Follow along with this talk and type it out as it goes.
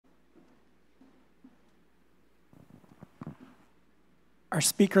Our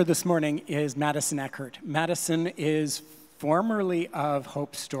speaker this morning is Madison Eckert. Madison is formerly of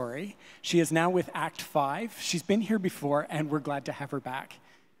Hope Story. She is now with Act 5. She's been here before, and we're glad to have her back.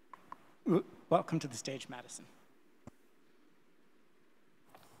 Welcome to the stage, Madison.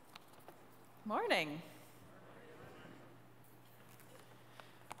 Morning.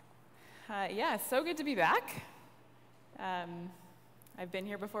 Yeah, so good to be back. I've been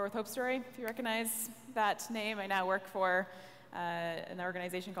here before with Hope Story. If you recognize that name, I now work for an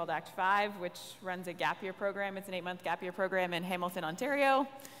organization called Act 5, which runs a gap year program. It's an 8-month gap year program in Hamilton, Ontario.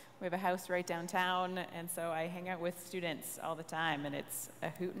 We have a house right downtown, and so I hang out with students all the time, and it's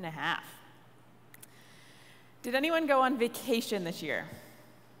a hoot and a half. Did anyone go on vacation this year?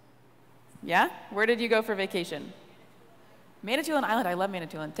 Yeah? Where did you go for vacation? Manitoulin Island. I love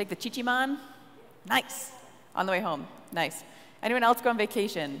Manitoulin. Take the Chichiman. Nice. On the way home. Nice. Anyone else go on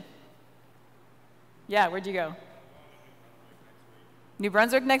vacation? Yeah, where'd you go? New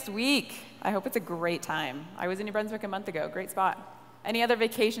Brunswick next week. I hope it's a great time. I was in New Brunswick a month ago. Great spot. Any other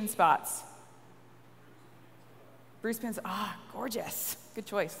vacation spots? Bruce Pins. Ah, gorgeous. Good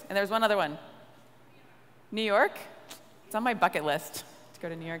choice. And there's one other one. New York? It's on my bucket list to go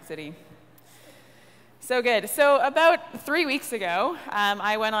to New York City. So good. So about 3 weeks ago,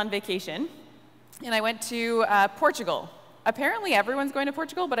 I went on vacation, and I went to Portugal. Apparently everyone's going to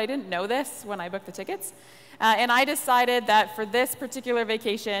Portugal, but I didn't know this when I booked the tickets. And I decided that for this particular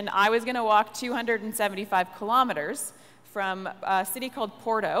vacation, I was going to walk 275 kilometers from a city called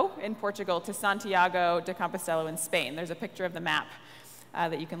Porto in Portugal to Santiago de Compostela in Spain. There's a picture of the map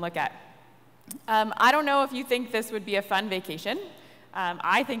that you can look at. I don't know if you think this would be a fun vacation.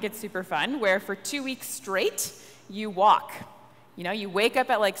 I think it's super fun, where for 2 weeks straight, you walk. You know, you wake up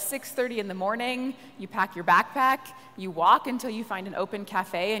at like 6:30 in the morning, you pack your backpack, you walk until you find an open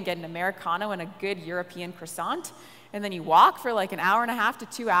cafe and get an Americano and a good European croissant, and then you walk for like an hour and a half to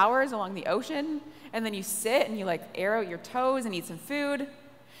 2 hours along the ocean, and then you sit and you like air out your toes and eat some food,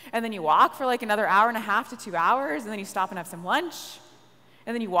 and then you walk for like another hour and a half to 2 hours, and then you stop and have some lunch,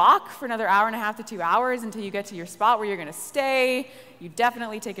 and then you walk for another hour and a half to 2 hours until you get to your spot where you're going to stay. You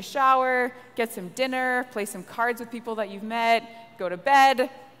definitely take a shower, get some dinner, play some cards with people that you've met, go to bed,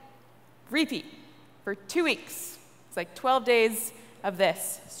 repeat for 2 weeks. It's like 12 days of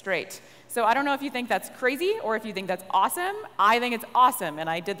this straight. So I don't know if you think that's crazy or if you think that's awesome. I think it's awesome, and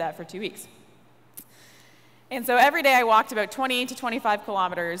I did that for 2 weeks. And so every day I walked about 20 to 25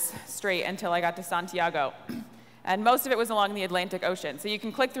 kilometers straight until I got to Santiago. And most of it was along the Atlantic Ocean. So you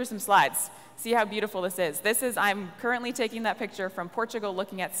can click through some slides, see how beautiful this is. I'm currently taking that picture from Portugal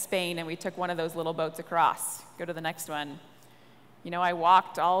looking at Spain, and we took one of those little boats across. Go to the next one. You know, I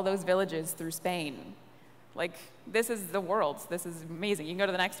walked all those villages through Spain. Like, this is the world. This is amazing. You can go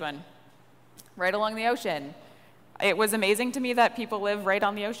to the next one. Right along the ocean. It was amazing to me that people live right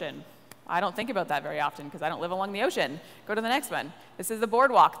on the ocean. I don't think about that very often because I don't live along the ocean. Go to the next one. This is the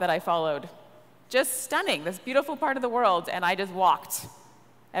boardwalk that I followed. Just stunning, this beautiful part of the world, and I just walked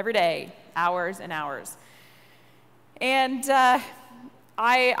every day, hours and hours. And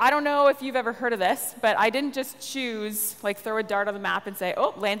I don't know if you've ever heard of this, but I didn't just choose, like throw a dart on the map and say,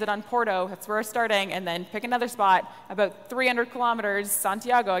 oh, landed on Porto, that's where we're starting, and then pick another spot, about 300 kilometers,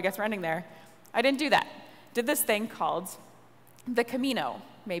 Santiago, I guess we're ending there. I didn't do that. Did this thing called the Camino.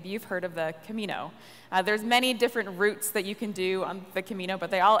 Maybe you've heard of the Camino. There's many different routes that you can do on the Camino, but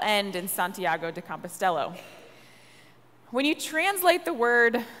they all end in Santiago de Compostela. When you translate the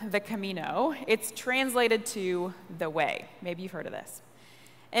word the Camino, it's translated to the way. Maybe you've heard of this.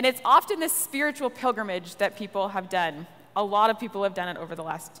 And it's often this spiritual pilgrimage that people have done. A lot of people have done it over the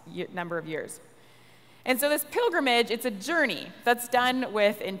last number of years. And so this pilgrimage, it's a journey that's done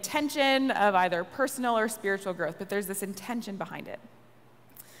with intention of either personal or spiritual growth, but there's this intention behind it.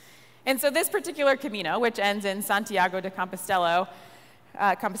 And so this particular Camino, which ends in Santiago de Compostela,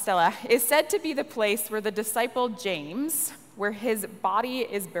 is said to be the place where the disciple James, where his body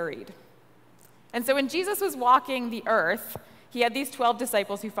is buried. And so when Jesus was walking the earth, he had these 12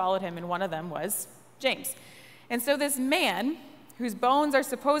 disciples who followed him, and one of them was James. And so this man, whose bones are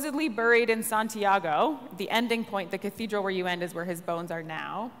supposedly buried in Santiago, the ending point, the cathedral where you end is where his bones are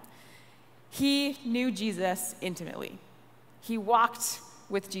now, he knew Jesus intimately. He walked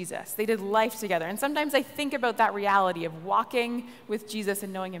with Jesus. They did life together. And sometimes I think about that reality of walking with Jesus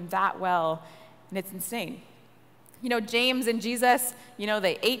and knowing him that well, and it's insane. You know, James and Jesus, you know,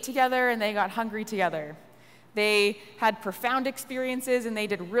 they ate together and they got hungry together. They had profound experiences and they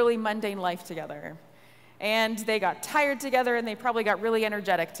did really mundane life together. And they got tired together and they probably got really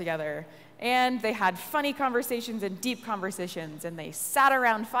energetic together. And they had funny conversations and deep conversations, and they sat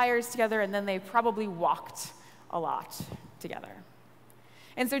around fires together, and then they probably walked a lot together.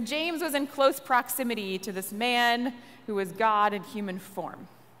 And so James was in close proximity to this man who was God in human form.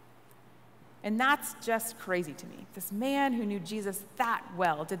 And that's just crazy to me. This man who knew Jesus that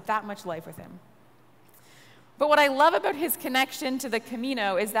well, did that much life with him. But what I love about his connection to the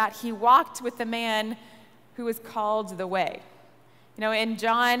Camino is that he walked with the man who was called the Way. You know, in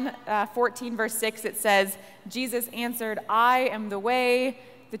John 14, verse 6, it says, Jesus answered, I am the way,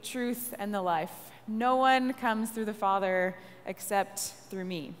 the truth, and the life. No one comes through the Father except through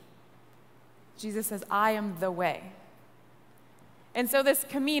me. Jesus says, I am the way. And so this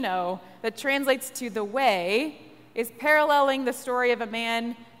Camino that translates to the way is paralleling the story of a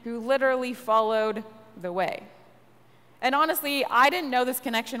man who literally followed the way. And honestly, I didn't know this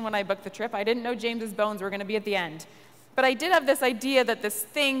connection when I booked the trip. I didn't know James's bones were going to be at the end. But I did have this idea that this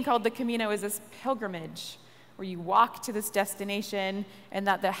thing called the Camino is this pilgrimage where you walk to this destination and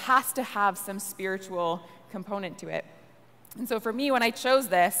that there has to have some spiritual component to it. And so for me, when I chose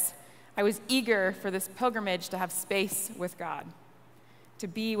this, I was eager for this pilgrimage to have space with God, to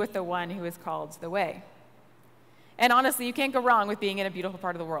be with the one who is called the Way. And honestly, you can't go wrong with being in a beautiful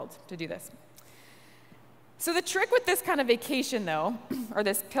part of the world to do this. So the trick with this kind of vacation, though, or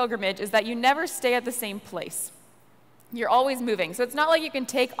this pilgrimage, is that you never stay at the same place. You're always moving. So it's not like you can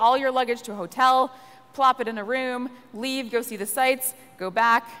take all your luggage to a hotel, plop it in a room, leave, go see the sights, go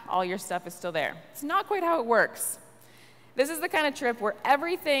back, all your stuff is still there. It's not quite how it works. This is the kind of trip where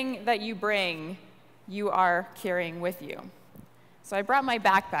everything that you bring, you are carrying with you. So I brought my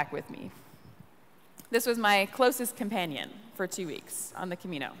backpack with me. This was my closest companion for 2 weeks on the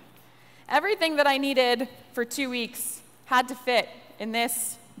Camino. Everything that I needed for 2 weeks had to fit in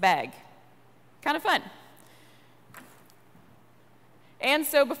this bag. Kind of fun. And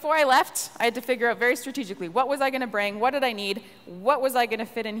so before I left, I had to figure out very strategically, what was I going to bring, what did I need, what was I going to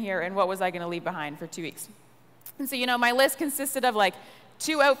fit in here, and what was I going to leave behind for 2 weeks. And so, you know, my list consisted of like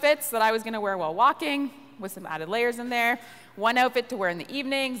 2 outfits that I was going to wear while walking, with some added layers in there, 1 outfit to wear in the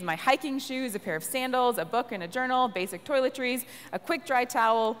evenings, my hiking shoes, a pair of sandals, a book and a journal, basic toiletries, a quick dry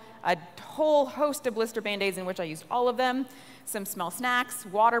towel, a whole host of blister Band-Aids in which I used all of them, some small snacks,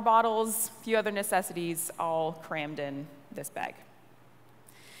 water bottles, a few other necessities, all crammed in this bag.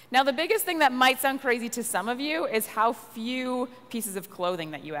 Now, the biggest thing that might sound crazy to some of you is how few pieces of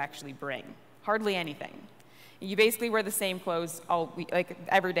clothing that you actually bring. Hardly anything. You basically wear the same clothes all week, like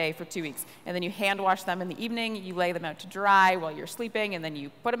every day for 2 weeks, and then you hand wash them in the evening, you lay them out to dry while you're sleeping, and then you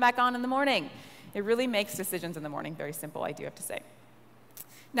put them back on in the morning. It really makes decisions in the morning very simple, I do have to say.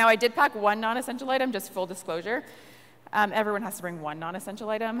 Now, I did pack 1 non-essential item, just full disclosure. Everyone has to bring 1 non-essential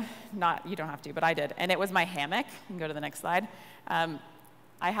item. You don't have to, but I did, and it was my hammock. You can go to the next slide.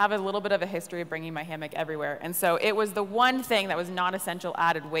 I have a little bit of a history of bringing my hammock everywhere, and so it was the one thing that was non-essential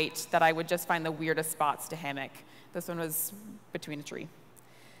added weight that I would just find the weirdest spots to hammock. This one was between a tree.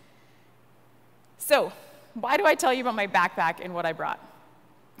 So, why do I tell you about my backpack and what I brought?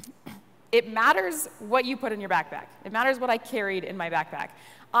 It matters what you put in your backpack. It matters what I carried in my backpack.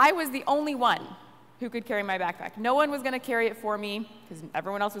 I was the only one who could carry my backpack. No one was going to carry it for me, because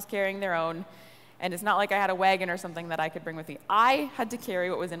everyone else was carrying their own. And it's not like I had a wagon or something that I could bring with me. I had to carry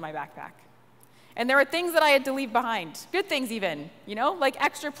what was in my backpack. And there were things that I had to leave behind, good things even, you know, like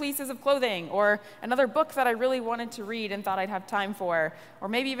extra pieces of clothing or another book that I really wanted to read and thought I'd have time for, or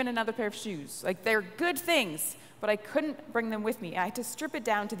maybe even another pair of shoes. Like, they're good things, but I couldn't bring them with me. I had to strip it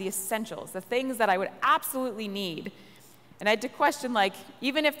down to the essentials, the things that I would absolutely need. And I had to question, like,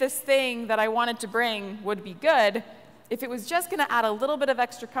 even if this thing that I wanted to bring would be good, if it was just going to add a little bit of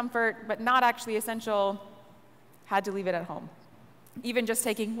extra comfort, but not actually essential, had to leave it at home. Even just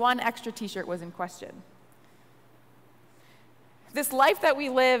taking 1 extra t-shirt was in question. This life that we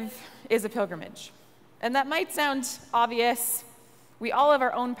live is a pilgrimage. And that might sound obvious. We all have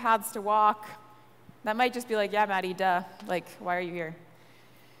our own paths to walk. That might just be like, yeah, Maddie, duh. Like, why are you here?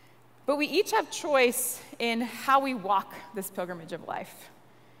 But we each have choice in how we walk this pilgrimage of life.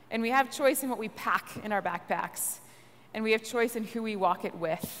 And we have choice in what we pack in our backpacks. And we have choice in who we walk it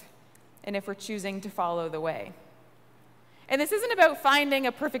with, and if we're choosing to follow the way. And this isn't about finding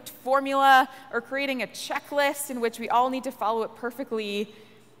a perfect formula or creating a checklist in which we all need to follow it perfectly.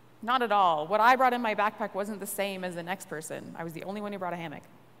 Not at all. What I brought in my backpack wasn't the same as the next person. I was the only one who brought a hammock.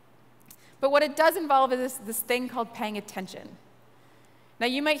 But what it does involve is this thing called paying attention. Now,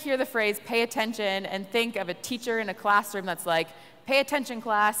 you might hear the phrase pay attention and think of a teacher in a classroom that's like, pay attention,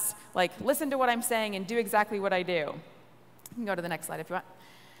 class, like, listen to what I'm saying and do exactly what I do. You can go to the next slide if you want.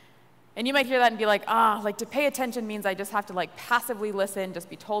 And you might hear that and be like, like, to pay attention means I just have to, like, passively listen, just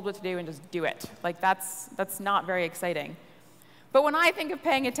be told what to do and just do it. Like, that's not very exciting. But when I think of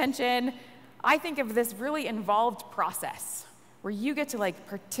paying attention, I think of this really involved process where you get to like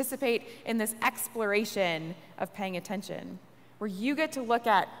participate in this exploration of paying attention, where you get to look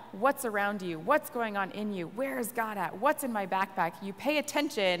at what's around you, what's going on in you, where is God at, what's in my backpack. You pay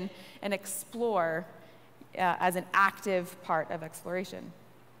attention and explore as an active part of exploration.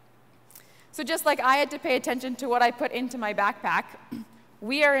 So just like I had to pay attention to what I put into my backpack,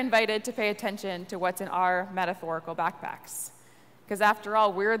 we are invited to pay attention to what's in our metaphorical backpacks. Because after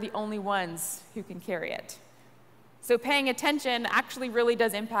all, we're the only ones who can carry it. So paying attention actually really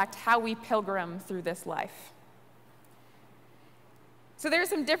does impact how we pilgrim through this life. So there are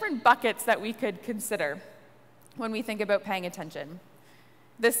some different buckets that we could consider when we think about paying attention.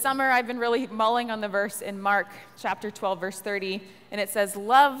 This summer, I've been really mulling on the verse in Mark chapter 12, verse 30, and it says,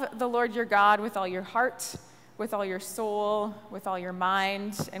 "Love the Lord your God with all your heart, with all your soul, with all your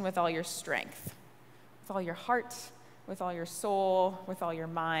mind, and with all your strength." With all your heart, with all your soul, with all your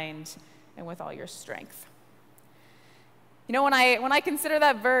mind, and with all your strength. You know, when I consider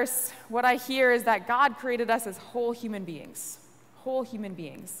that verse, what I hear is that God created us as whole human beings. Whole human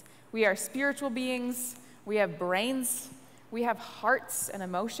beings. We are spiritual beings. We have brains. We have hearts and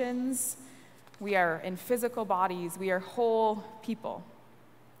emotions. We are in physical bodies. We are whole people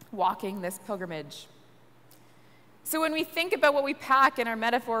walking this pilgrimage. So when we think about what we pack in our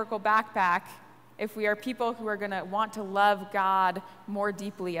metaphorical backpack, if we are people who are going to want to love God more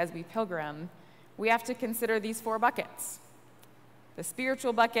deeply as we pilgrim, we have to consider these 4 buckets: the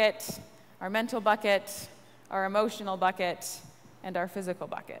spiritual bucket, our mental bucket, our emotional bucket, and our physical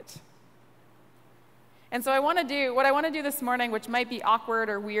bucket. And so what I want to do this morning, which might be awkward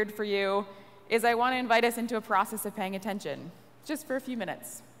or weird for you, is I want to invite us into a process of paying attention, just for a few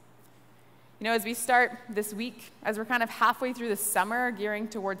minutes. You know, as we start this week, as we're kind of halfway through the summer, gearing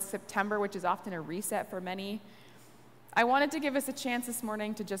towards September, which is often a reset for many, I wanted to give us a chance this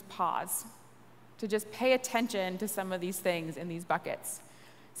morning to just pause, to just pay attention to some of these things in these buckets.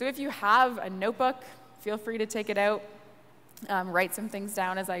 So if you have a notebook, feel free to take it out. Write some things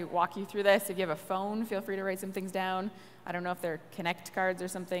down as I walk you through this. If you have a phone, feel free to write some things down. I don't know if there are Connect cards or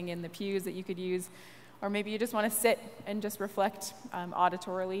something in the pews that you could use. Or maybe you just want to sit and just reflect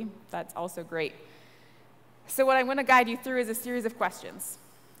auditorily. That's also great. So what I'm going to guide you through is a series of questions.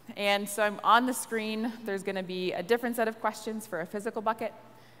 And so I'm on the screen. There's going to be a different set of questions for a physical bucket,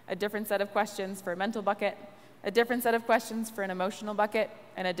 a different set of questions for a mental bucket, a different set of questions for an emotional bucket,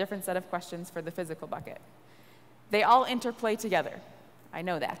 and a different set of questions for the physical bucket. They all interplay together. I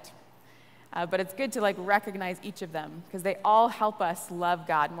know that. But it's good to recognize each of them because they all help us love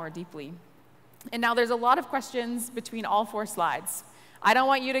God more deeply. And now there's a lot of questions between all 4 slides. I don't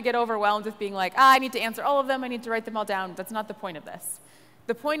want you to get overwhelmed with being like, I need to answer all of them, I need to write them all down. That's not the point of this.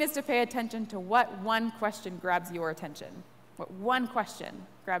 The point is to pay attention to what one question grabs your attention. What one question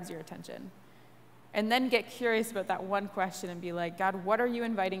grabs your attention. And then get curious about that one question and be like, God, what are you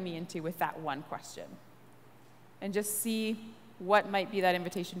inviting me into with that one question? And just see what might be that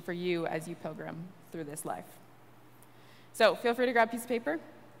invitation for you as you pilgrim through this life. So feel free to grab a piece of paper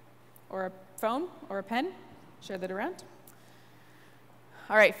or a phone or a pen. Share that around.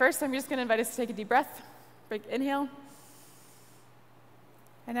 All right, first I'm just going to invite us to take a deep breath. Big inhale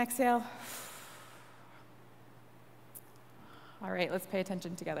and exhale. All right, let's pay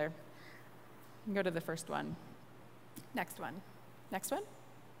attention together. You can go to the first one. Next one. Next one.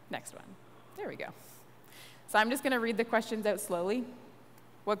 Next one. There we go. So I'm just going to read the questions out slowly.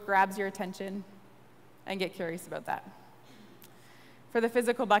 What grabs your attention? And get curious about that. For the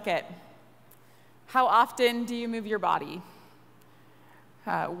physical bucket, how often do you move your body?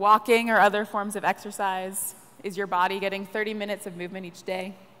 Walking or other forms of exercise? Is your body getting 30 minutes of movement each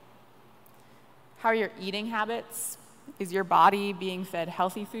day? How are your eating habits? Is your body being fed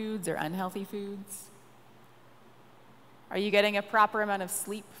healthy foods or unhealthy foods? Are you getting a proper amount of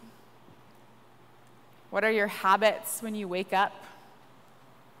sleep? What are your habits when you wake up?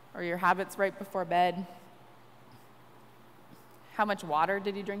 Or your habits right before bed? How much water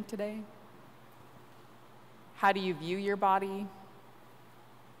did you drink today? How do you view your body?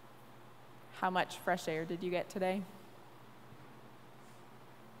 How much fresh air did you get today?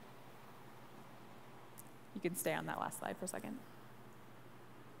 You can stay on that last slide for a second.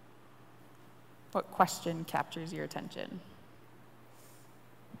 What question captures your attention?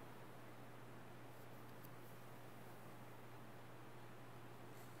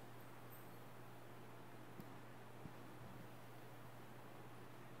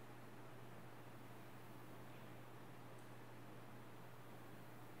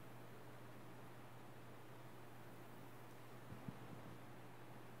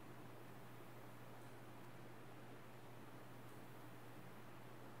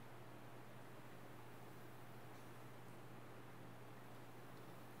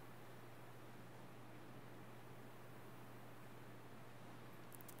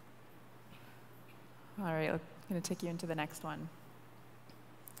 going to take you into the next one,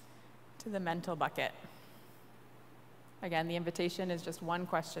 to the mental bucket. Again, the invitation is just one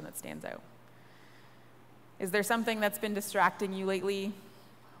question that stands out. Is there something that's been distracting you lately?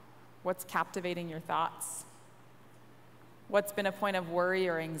 What's captivating your thoughts? What's been a point of worry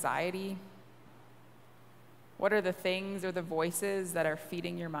or anxiety? What are the things or the voices that are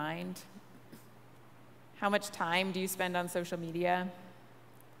feeding your mind? How much time do you spend on social media?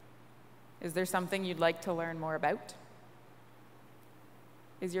 Is there something you'd like to learn more about?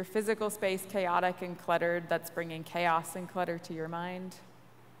 Is your physical space chaotic and cluttered that's bringing chaos and clutter to your mind?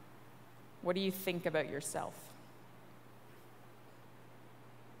 What do you think about yourself?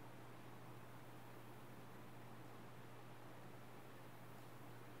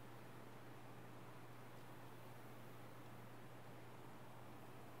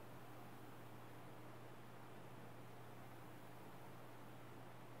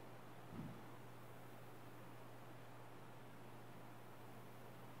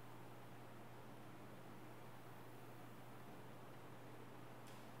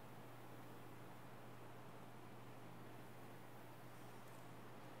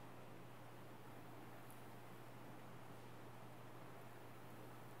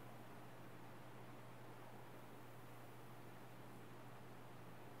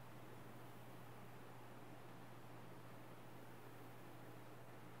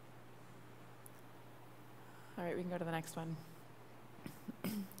 All right, we can go to the next one.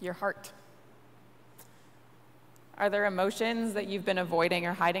 Your heart. Are there emotions that you've been avoiding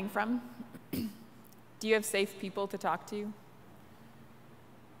or hiding from? Do you have safe people to talk to?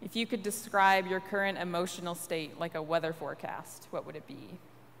 If you could describe your current emotional state like a weather forecast, what would it be?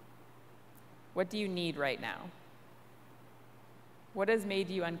 What do you need right now? What has made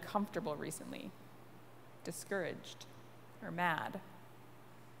you uncomfortable recently? Discouraged or mad?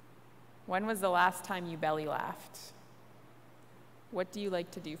 When was the last time you belly laughed? What do you like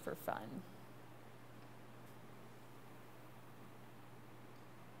to do for fun?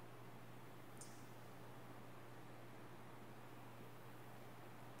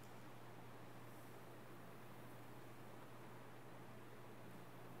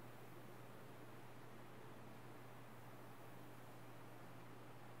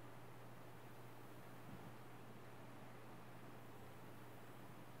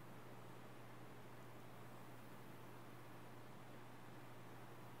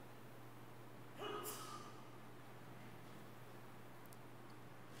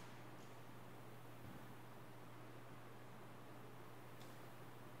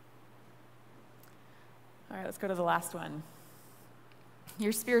 All right, let's go to the last one.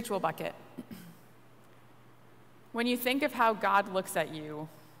 Your spiritual bucket. When you think of how God looks at you,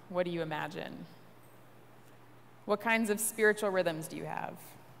 what do you imagine? What kinds of spiritual rhythms do you have?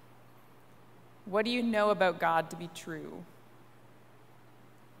 What do you know about God to be true?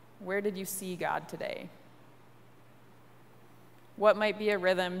 Where did you see God today? What might be a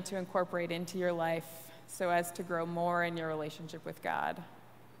rhythm to incorporate into your life so as to grow more in your relationship with God?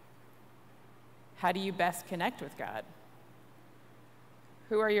 How do you best connect with God?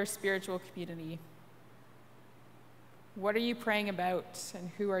 Who are your spiritual community? What are you praying about,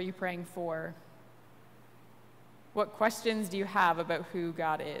 and who are you praying for? What questions do you have about who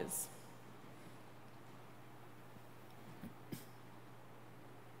God is?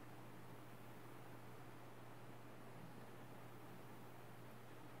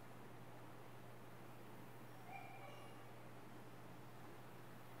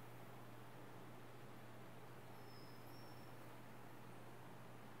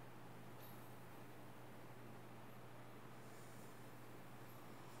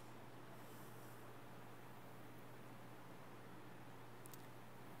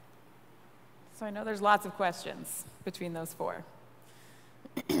 So I know there's lots of questions between those four.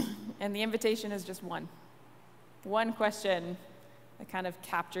 And the invitation is just one. One question that kind of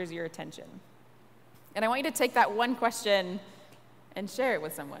captures your attention. And I want you to take that one question and share it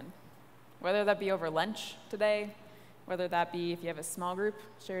with someone, whether that be over lunch today, whether that be if you have a small group,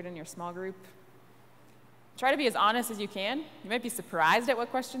 share it in your small group. Try to be as honest as you can. You might be surprised at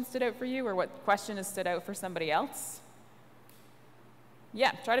what question stood out for you or what question has stood out for somebody else.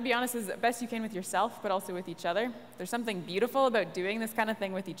 Yeah, try to be honest as best you can with yourself, but also with each other. There's something beautiful about doing this kind of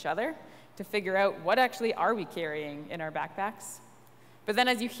thing with each other to figure out what actually are we carrying in our backpacks. But then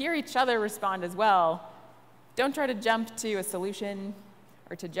as you hear each other respond as well, don't try to jump to a solution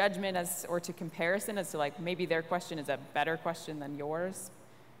or to judgment or to comparison as to like maybe their question is a better question than yours.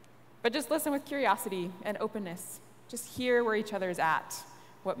 But just listen with curiosity and openness. Just hear where each other is at,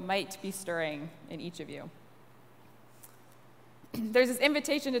 what might be stirring in each of you. there's this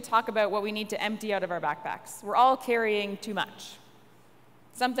invitation to talk about what we need to empty out of our backpacks. We're all carrying too much,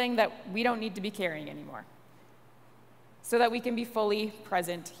 something that we don't need to be carrying anymore, so that we can be fully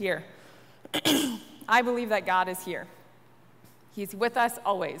present here. I believe that God is here. He's with us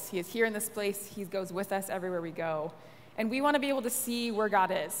always. He is here in this place. He goes with us everywhere we go. And we want to be able to see where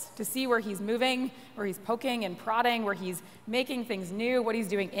God is, to see where he's moving, where he's poking and prodding, where he's making things new, what he's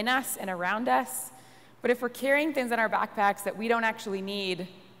doing in us and around us. But if we're carrying things in our backpacks that we don't actually need,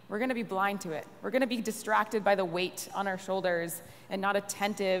 we're going to be blind to it. We're going to be distracted by the weight on our shoulders and not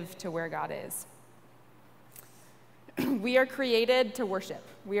attentive to where God is. We are created to worship.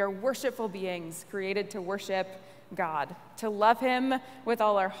 We are worshipful beings created to worship God, to love him with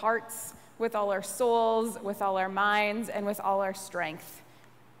all our hearts, with all our souls, with all our minds, and with all our strength.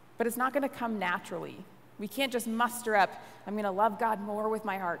 But it's not going to come naturally. We can't just muster up, I'm going to love God more with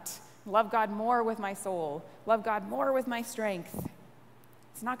my heart, love God more with my soul, love God more with my strength.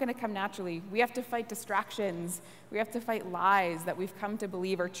 It's not going to come naturally. We have to fight distractions. We have to fight lies that we've come to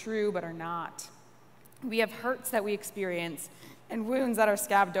believe are true but are not. We have hurts that we experience and wounds that are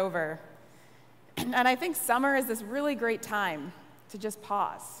scabbed over. And I think summer is this really great time to just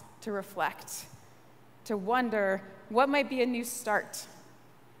pause, to reflect, to wonder what might be a new start,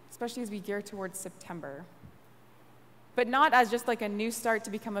 especially as we gear towards September. But not as just like a new start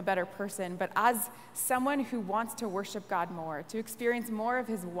to become a better person, but as someone who wants to worship God more, to experience more of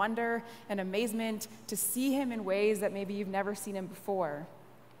his wonder and amazement, to see him in ways that maybe you've never seen him before.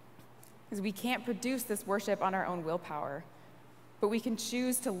 Because we can't produce this worship on our own willpower, but we can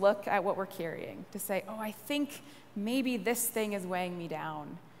choose to look at what we're carrying, to say, oh, I think maybe this thing is weighing me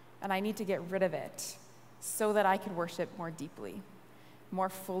down, and I need to get rid of it so that I can worship more deeply, more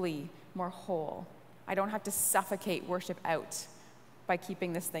fully, more whole. I don't have to suffocate worship out by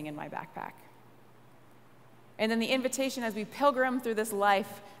keeping this thing in my backpack. And then the invitation as we pilgrim through this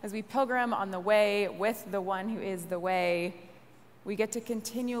life, as we pilgrim on the way with the one who is the way, we get to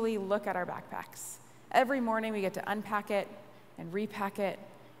continually look at our backpacks. Every morning we get to unpack it and repack it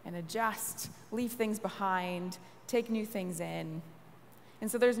and adjust, leave things behind, take new things in.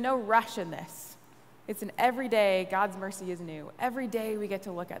 And so there's no rush in this. It's an everyday, God's mercy is new. Every day we get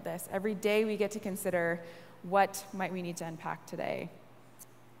to look at this. Every day we get to consider what might we need to unpack today.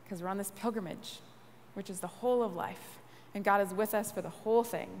 Because we're on this pilgrimage, which is the whole of life. And God is with us for the whole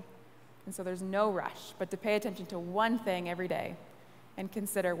thing. And so there's no rush, but to pay attention to one thing every day and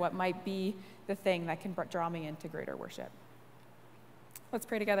consider what might be the thing that can draw me into greater worship. Let's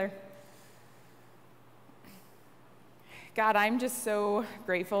pray together. God, I'm just so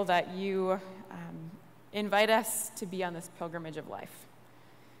grateful that you invite us to be on this pilgrimage of life,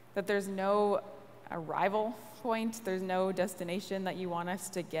 that there's no arrival point, there's no destination that you want us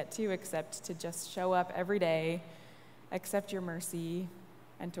to get to except to just show up every day, accept your mercy,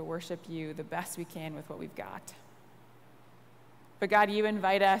 and to worship you the best we can with what we've got. But God, you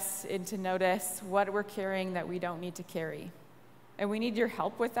invite us in to notice what we're carrying that we don't need to carry. And we need your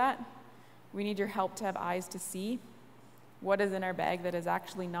help with that. We need your help to have eyes to see what is in our bag that is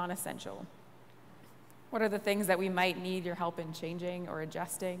actually non-essential. What are the things that we might need your help in changing or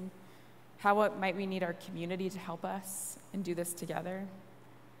adjusting? How might we need our community to help us and do this together?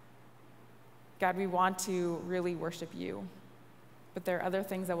 God, we want to really worship you, but there are other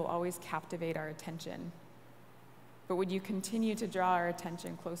things that will always captivate our attention. But would you continue to draw our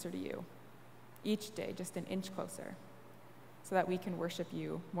attention closer to you each day, just an inch closer, so that we can worship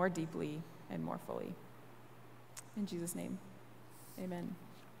you more deeply and more fully. In Jesus' name, amen.